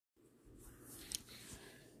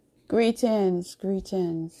Greetings,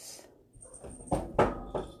 greetings.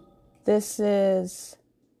 This is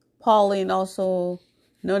Pauline, also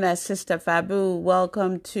known as Sister Fabu.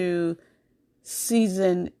 Welcome to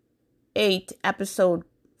Season 8, Episode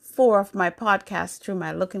 4 of my podcast, Through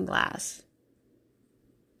My Looking Glass.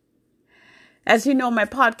 As you know, my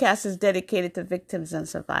podcast is dedicated to victims and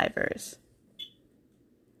survivors.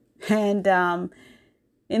 And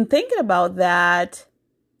in thinking about that,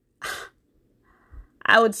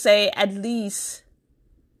 I would say at least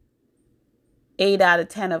 8 out of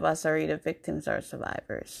 10 of us are either victims or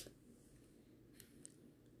survivors.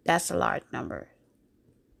 That's a large number.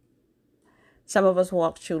 Some of us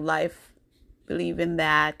walk through life believing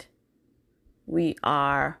that we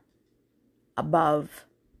are above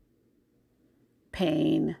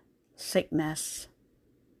pain, sickness.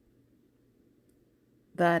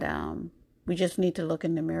 But we just need to look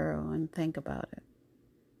in the mirror and think about it.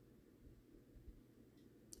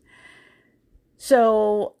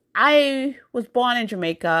 So I was born in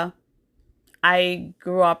Jamaica. I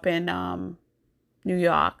grew up in New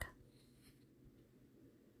York.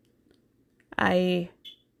 I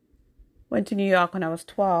went to New York when I was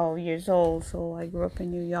 12 years old, so I grew up in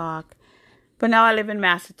New York. But now I live in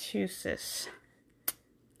Massachusetts.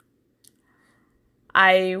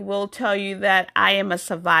 I will tell you that I am a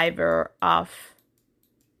survivor of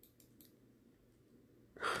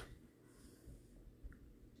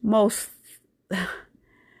most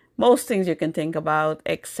things you can think about,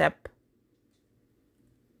 except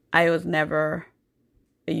I was never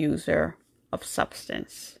a user of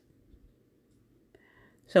substance.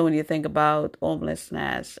 So when you think about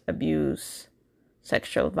homelessness, abuse,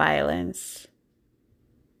 sexual violence,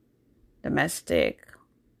 domestic,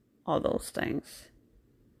 all those things,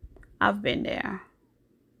 I've been there.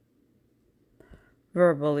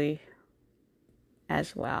 Verbally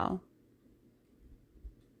as well.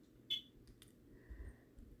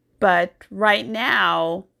 But right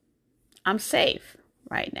now, I'm safe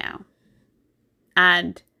right now.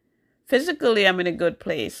 And physically, I'm in a good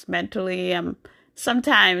place. Mentally,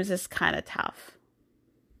 sometimes it's kind of tough.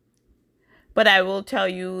 But I will tell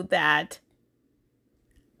you that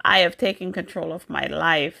I have taken control of my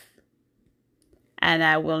life. And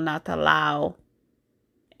I will not allow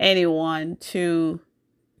anyone to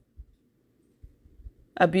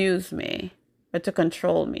abuse me or to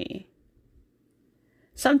control me.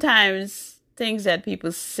 Sometimes things that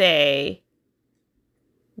people say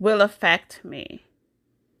will affect me,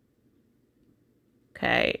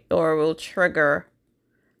 okay, or will trigger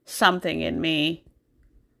something in me,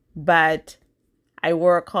 but I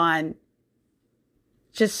work on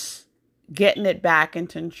just getting it back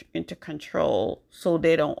into control so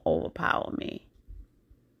they don't overpower me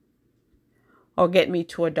or get me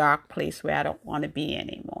to a dark place where I don't want to be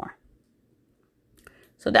anymore.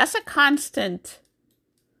 So that's a constant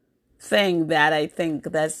thing that I think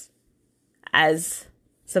that's, as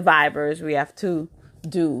survivors, we have to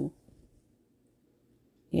do.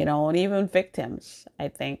 You know, and even victims, I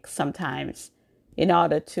think sometimes in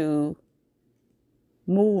order to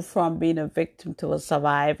move from being a victim to a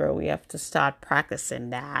survivor, we have to start practicing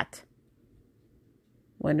that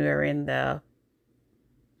when we're in the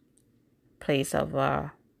place of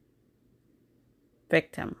a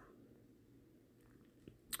victim.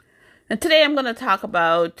 And today I'm going to talk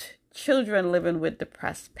about children living with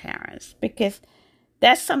depressed parents, because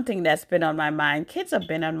that's something that's been on my mind. Kids have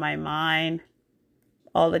been on my mind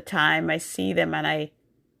all the time. I see them and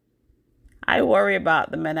I worry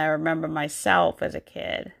about them, and I remember myself as a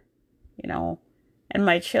kid, you know, and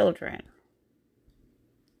my children.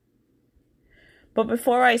 But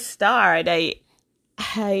before I start,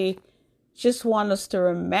 I just want us to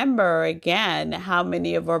remember again how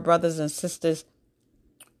many of our brothers and sisters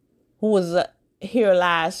who was here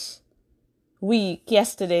last week,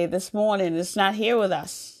 yesterday, this morning, is not here with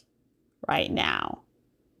us right now,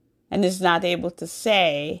 and is not able to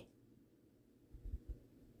say,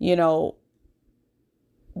 you know,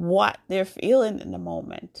 what they're feeling in the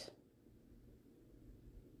moment.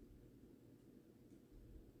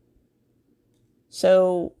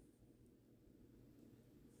 So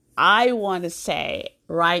I want to say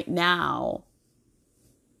right now,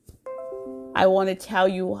 I want to tell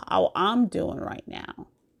you how I'm doing right now.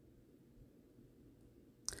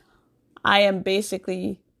 I am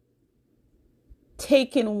basically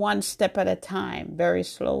taking one step at a time, very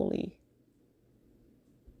slowly.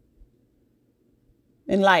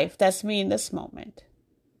 In life, that's me in this moment.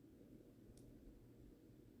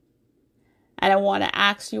 And I want to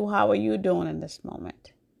ask you, how are you doing in this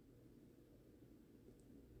moment?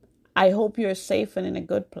 I hope you're safe and in a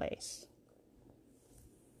good place.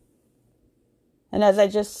 And as I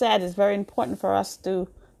just said, it's very important for us to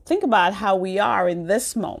think about how we are in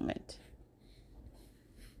this moment.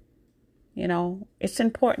 You know, it's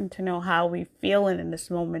important to know how we're feeling in this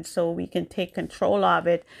moment so we can take control of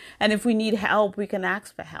it. And if we need help, we can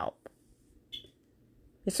ask for help.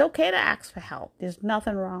 It's okay to ask for help. There's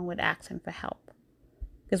nothing wrong with asking for help.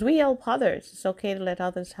 Because we help others. It's okay to let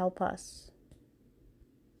others help us.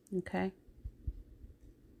 Okay?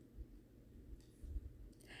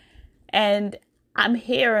 And I'm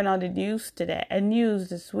hearing on the news today, a news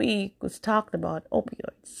this week was talking about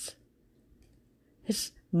opioids.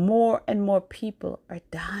 It's more and more people are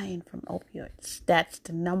dying from opioids. That's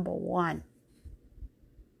the number one.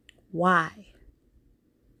 Why?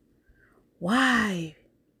 Why?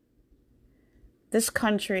 This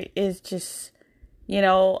country is just,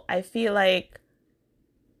 I feel like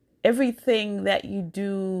everything that you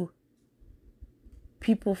do,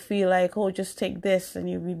 people feel like, oh, just take this and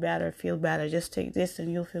you'll be better, feel better. Just take this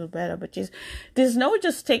and you'll feel better. But there's no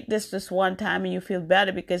just take this one time and you feel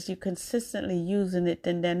better, because you're consistently using it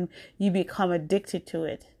and then you become addicted to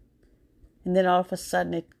it. And then all of a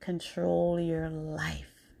sudden it controls your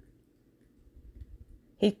life.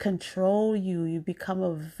 It controls you. You become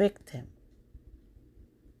a victim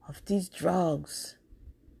of these drugs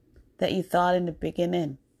that you thought in the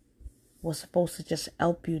beginning was supposed to just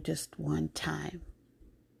help you just one time.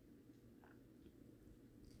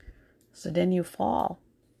 So then you fall.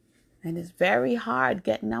 And it's very hard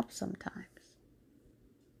getting up sometimes.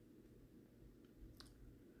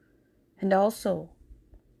 And also,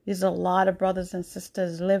 there's a lot of brothers and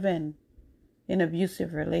sisters living in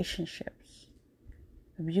abusive relationships,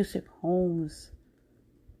 abusive homes.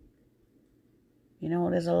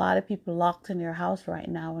 There's a lot of people locked in their house right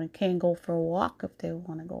now and can't go for a walk if they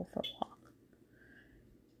want to go for a walk.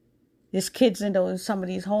 There's kids in some of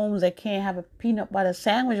these homes that can't have a peanut butter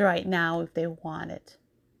sandwich right now if they want it.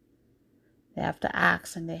 They have to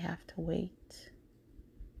ask and they have to wait.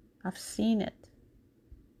 I've seen it.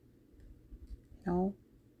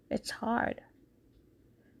 It's hard.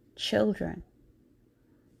 Children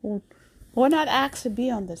who are not asked to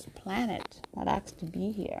be on this planet, not asked to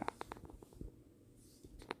be here.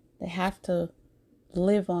 They have to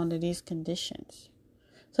live under these conditions.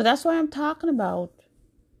 So that's why I'm talking about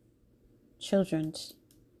children's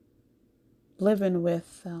living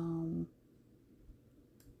with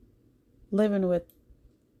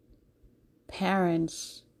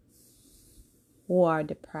parents who are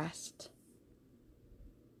depressed.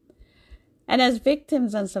 And as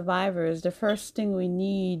victims and survivors, the first thing we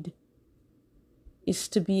need is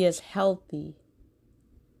to be as healthy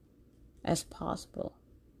as possible.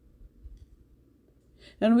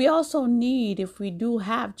 And we also need, if we do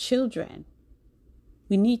have children,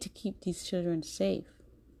 we need to keep these children safe.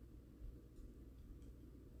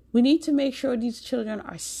 We need to make sure these children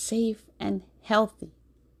are safe and healthy.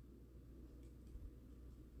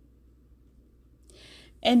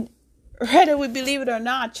 And whether we believe it or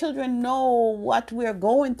not, children know what we're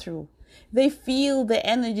going through. They feel the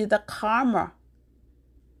energy, the karma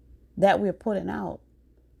that we're putting out.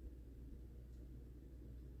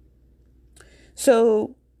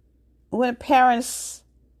 So when parents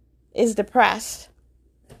is depressed,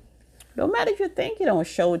 no matter if you think you don't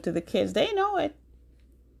show it to the kids, they know it.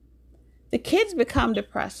 The kids become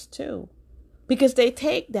depressed too, because they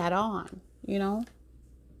take that on,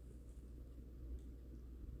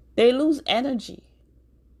 They lose energy.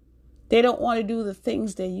 They don't want to do the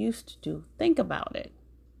things they used to do. Think about it.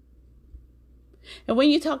 And when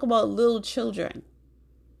you talk about little children,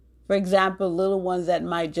 for example, little ones that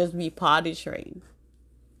might just be potty trained,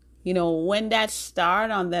 when that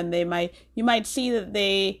start on them, you might see that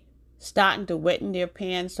they starting to wet in their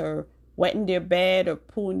pants or wet in their bed or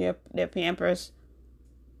pulling their pampers,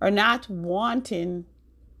 or not wanting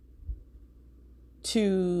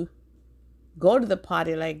to go to the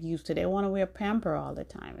potty like used to. They want to wear pamper all the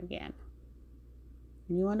time again.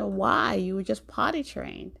 And you wonder why. You were just potty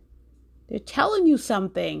trained. They're telling you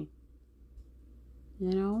something,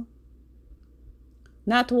 not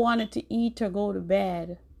wanting to eat or go to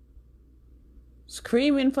bed.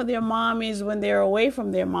 Screaming for their mommies when they're away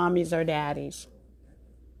from their mommies or daddies.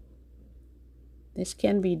 This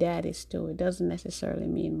can be daddies too. It doesn't necessarily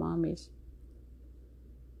mean mommies.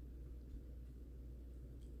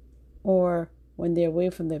 Or when they're away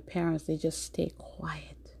from their parents, they just stay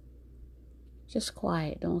quiet. Just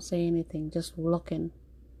quiet. Don't say anything. Just looking.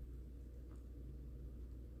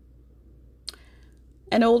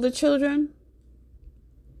 And older children,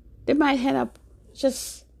 they might end up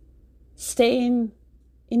just staying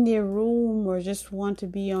in their room or just want to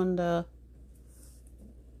be on the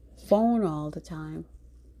phone all the time.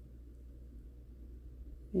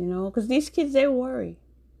 Because these kids, they worry.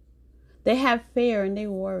 They have fear and they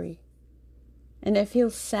worry. And they feel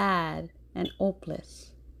sad and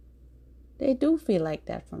hopeless. They do feel like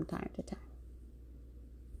that from time to time.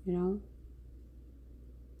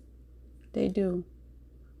 They do.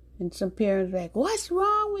 And some parents are like, what's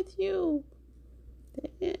wrong with you?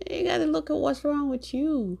 You got to look at what's wrong with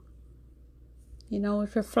you.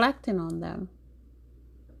 It's reflecting on them.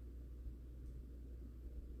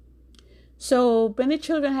 So when the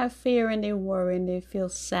children have fear and they worry and they feel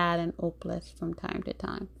sad and hopeless from time to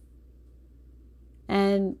time.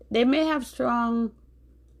 And they may have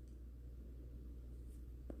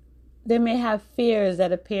fears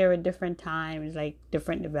that appear at different times, like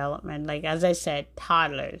different development. Like, as I said,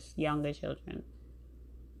 toddlers, younger children.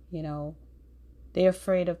 They're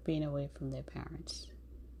afraid of being away from their parents.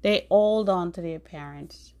 They hold on to their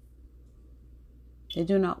parents. They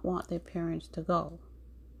do not want their parents to go.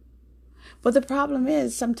 But the problem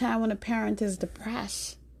is, sometimes when a parent is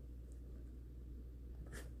depressed,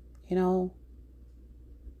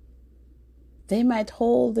 they might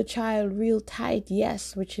hold the child real tight,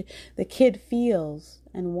 yes, which the kid feels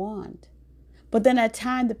and want. But then at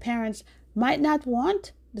times the parents might not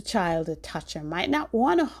want the child to touch them, might not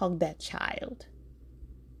want to hug that child.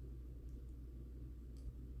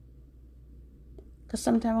 Because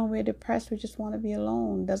sometimes when we're depressed, we just want to be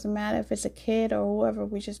alone. Doesn't matter if it's a kid or whoever,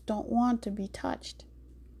 we just don't want to be touched.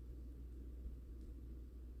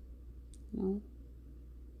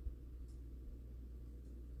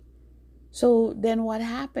 So then what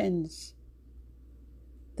happens?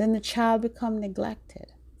 Then the child becomes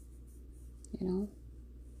neglected.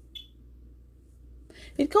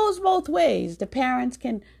 It goes both ways. The parents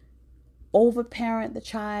can overparent the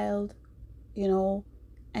child,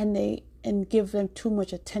 and give them too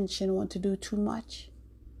much attention, want to do too much.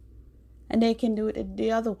 And they can do it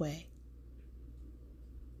the other way.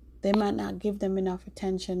 They might not give them enough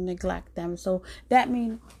attention, neglect them. So that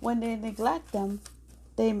means when they neglect them,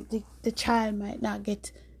 the child might not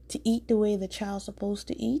get to eat the way the child's supposed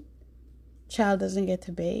to eat. Child doesn't get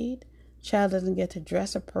to bathe. Child doesn't get to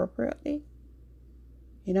dress appropriately.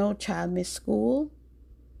 Child miss school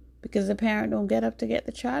because the parent don't get up to get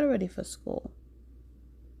the child ready for school.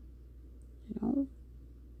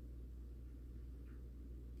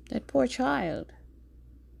 That poor child.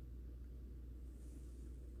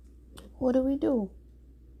 What do we do?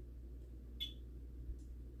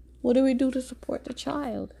 What do we do to support the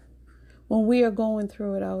child when we are going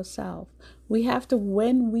through it ourselves? We have to,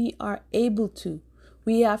 when we are able to,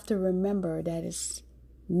 we have to remember that it's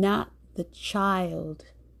not the child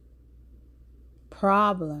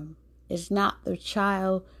problem. It's not the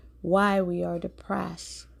child why we are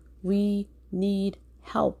depressed. We need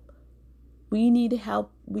help. We need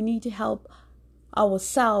help. We need to help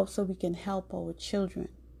ourselves so we can help our children.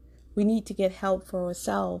 We need to get help for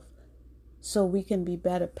ourselves so we can be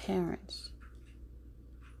better parents.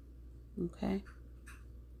 Okay?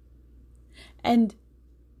 And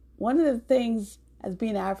one of the things as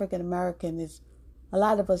being African American is a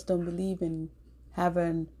lot of us don't believe in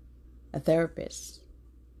having a therapist.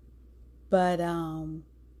 But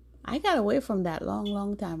I got away from that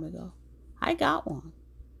long time ago. I got one.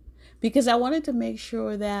 Because I wanted to make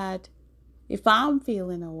sure that if I'm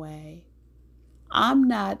feeling a way, I'm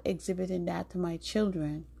not exhibiting that to my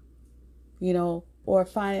children, or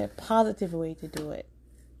find a positive way to do it.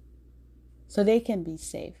 So they can be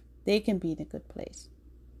safe. They can be in a good place.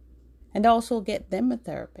 And also get them a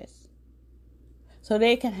therapist. So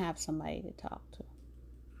they can have somebody to talk to.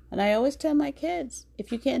 And I always tell my kids,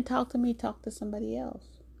 if you can't talk to me, talk to somebody else.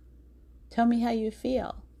 Tell me how you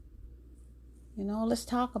feel. Let's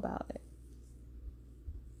talk about it.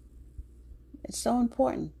 It's so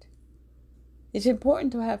important. It's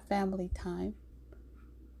important to have family time.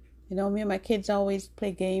 Me and my kids always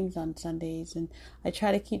play games on Sundays, and I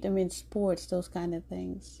try to keep them in sports, those kind of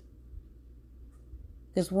things.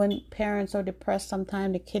 Because when parents are depressed,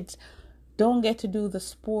 sometimes the kids don't get to do the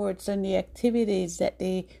sports and the activities that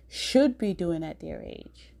they should be doing at their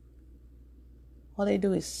age. All they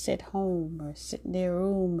do is sit home or sit in their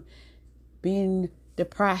room being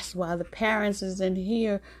depressed while the parents is in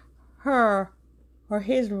her or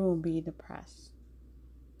his room being depressed.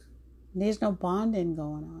 And there's no bonding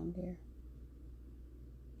going on there.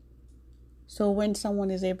 So when someone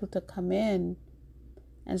is able to come in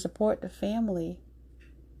and support the family,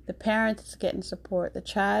 the parent is getting support, the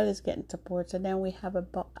child is getting support, so then we have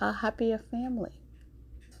a happier family.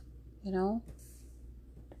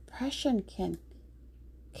 Depression can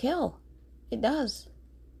kill. It does.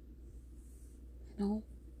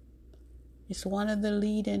 It's one of the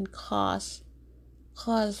leading cause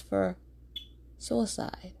for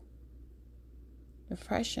suicide,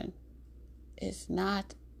 depression is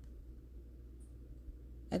not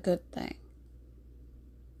a good thing.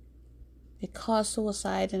 It causes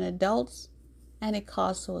suicide in adults and it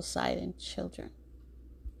causes suicide in children.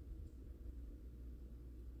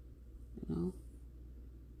 You know?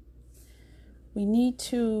 We need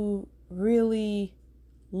to really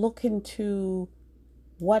look into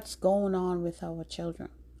what's going on with our children.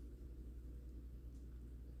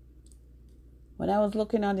 When I was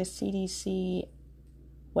looking on the CDC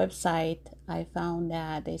website, I found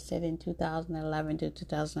that they said in 2011 to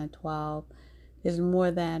 2012, there's more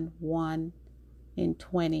than 1 in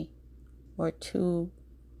 20 or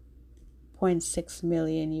 2.6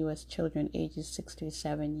 million U.S. children ages 6 to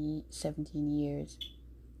 17 years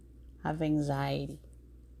have anxiety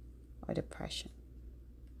or depression.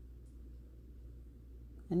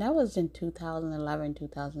 And that was in 2011,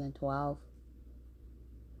 2012.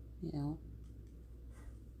 You know,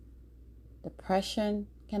 depression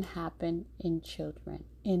can happen in children,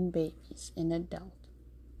 in babies, in adults.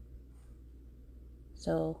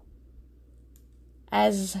 So,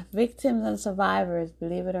 as victims and survivors,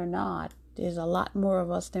 believe it or not, there's a lot more of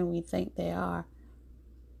us than we think there are.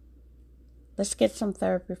 Let's get some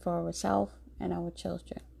therapy for ourselves and our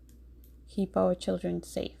children. Keep our children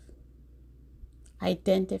safe.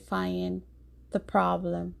 Identifying the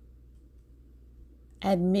problem.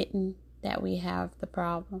 Admitting that we have the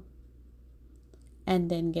problem.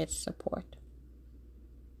 And then get support.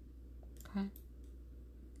 Okay?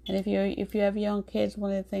 And if you have young kids,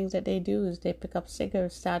 one of the things that they do is they pick up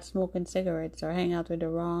cigarettes, start smoking cigarettes, or hang out with the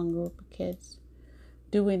wrong group of kids,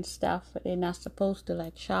 doing stuff that they're not supposed to,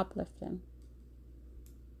 like shoplifting.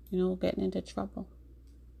 You know, getting into trouble.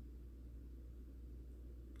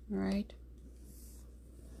 All right?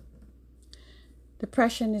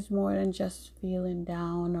 Depression is more than just feeling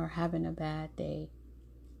down or having a bad day.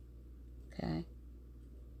 Okay?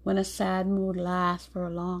 When a sad mood lasts for a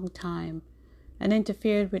long time and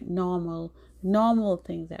interferes with normal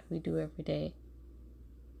things that we do every day,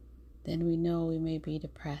 then we know we may be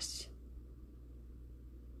depressed.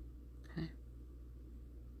 Okay?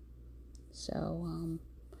 So,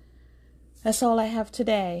 that's all I have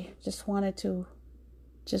today. Just wanted to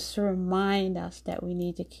remind us that we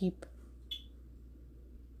need to keep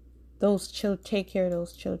take care of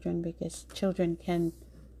those children, because children can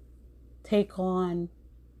take on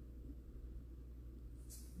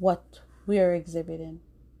what we are exhibiting,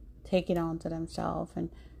 take it on to themselves and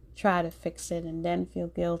try to fix it, and then feel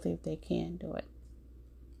guilty if they can't do it.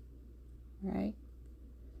 Right?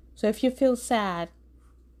 So if you feel sad,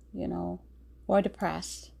 you know, or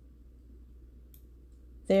depressed,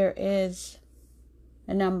 there is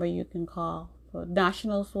a number you can call for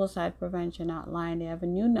National Suicide Prevention Hotline. They have a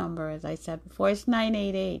new number, as I said before. It's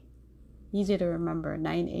 988. Easy to remember,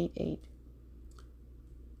 988.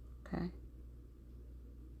 Okay.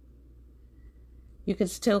 You can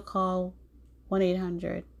still call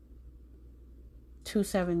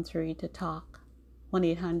 1-800-273 to talk.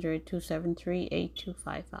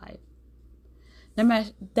 1-800-273-8255.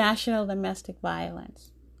 The National Domestic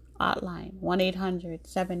Violence Hotline,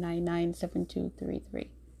 1-800-799-7233.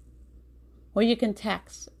 Or you can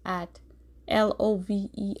text at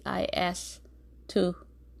LOVEIS to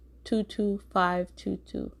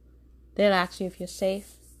 22522. They'll ask you if you're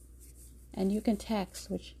safe. And you can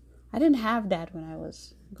text, which I didn't have that when I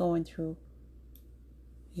was going through,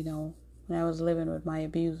 you know, when I was living with my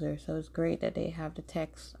abuser. So it's great that they have the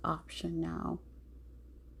text option now.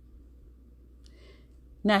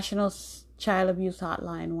 National Child Abuse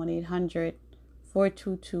Hotline,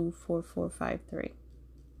 1-800-422-4453.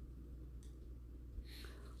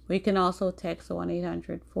 We can also text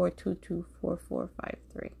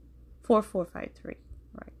 1-800-422-4453. 4453,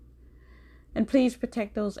 right. And please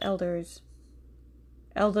protect those elders.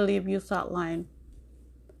 Elderly Abuse Hotline,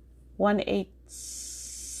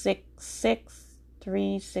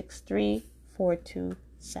 1-866-363-4279.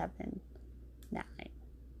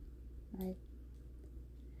 Right.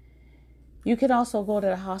 You can also go to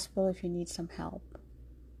the hospital if you need some help.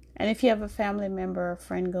 And if you have a family member or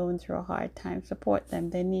friend going through a hard time, support them.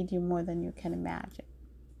 They need you more than you can imagine.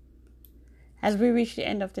 As we reach the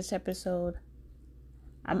end of this episode,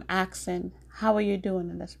 I'm asking, how are you doing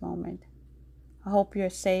in this moment? I hope you're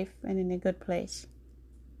safe and in a good place.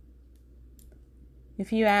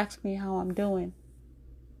 If you ask me how I'm doing,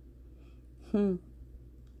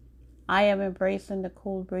 I am embracing the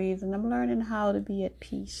cool breeze, and I'm learning how to be at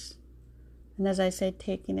peace. And as I said,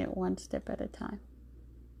 taking it one step at a time.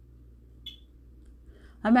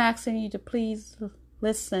 I'm asking you to please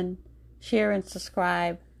listen, share, and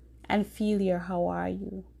subscribe, and feel your how are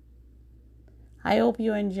you. I hope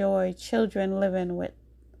you enjoy children living with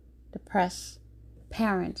depressed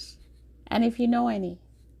parents. And if you know any,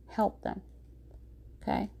 help them.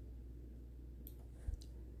 Okay?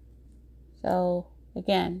 So,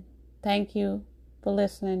 again, thank you for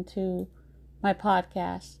listening to my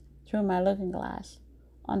podcast, Through My Looking Glass.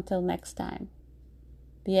 Until next time,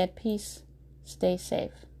 be at peace, stay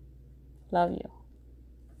safe. Love you.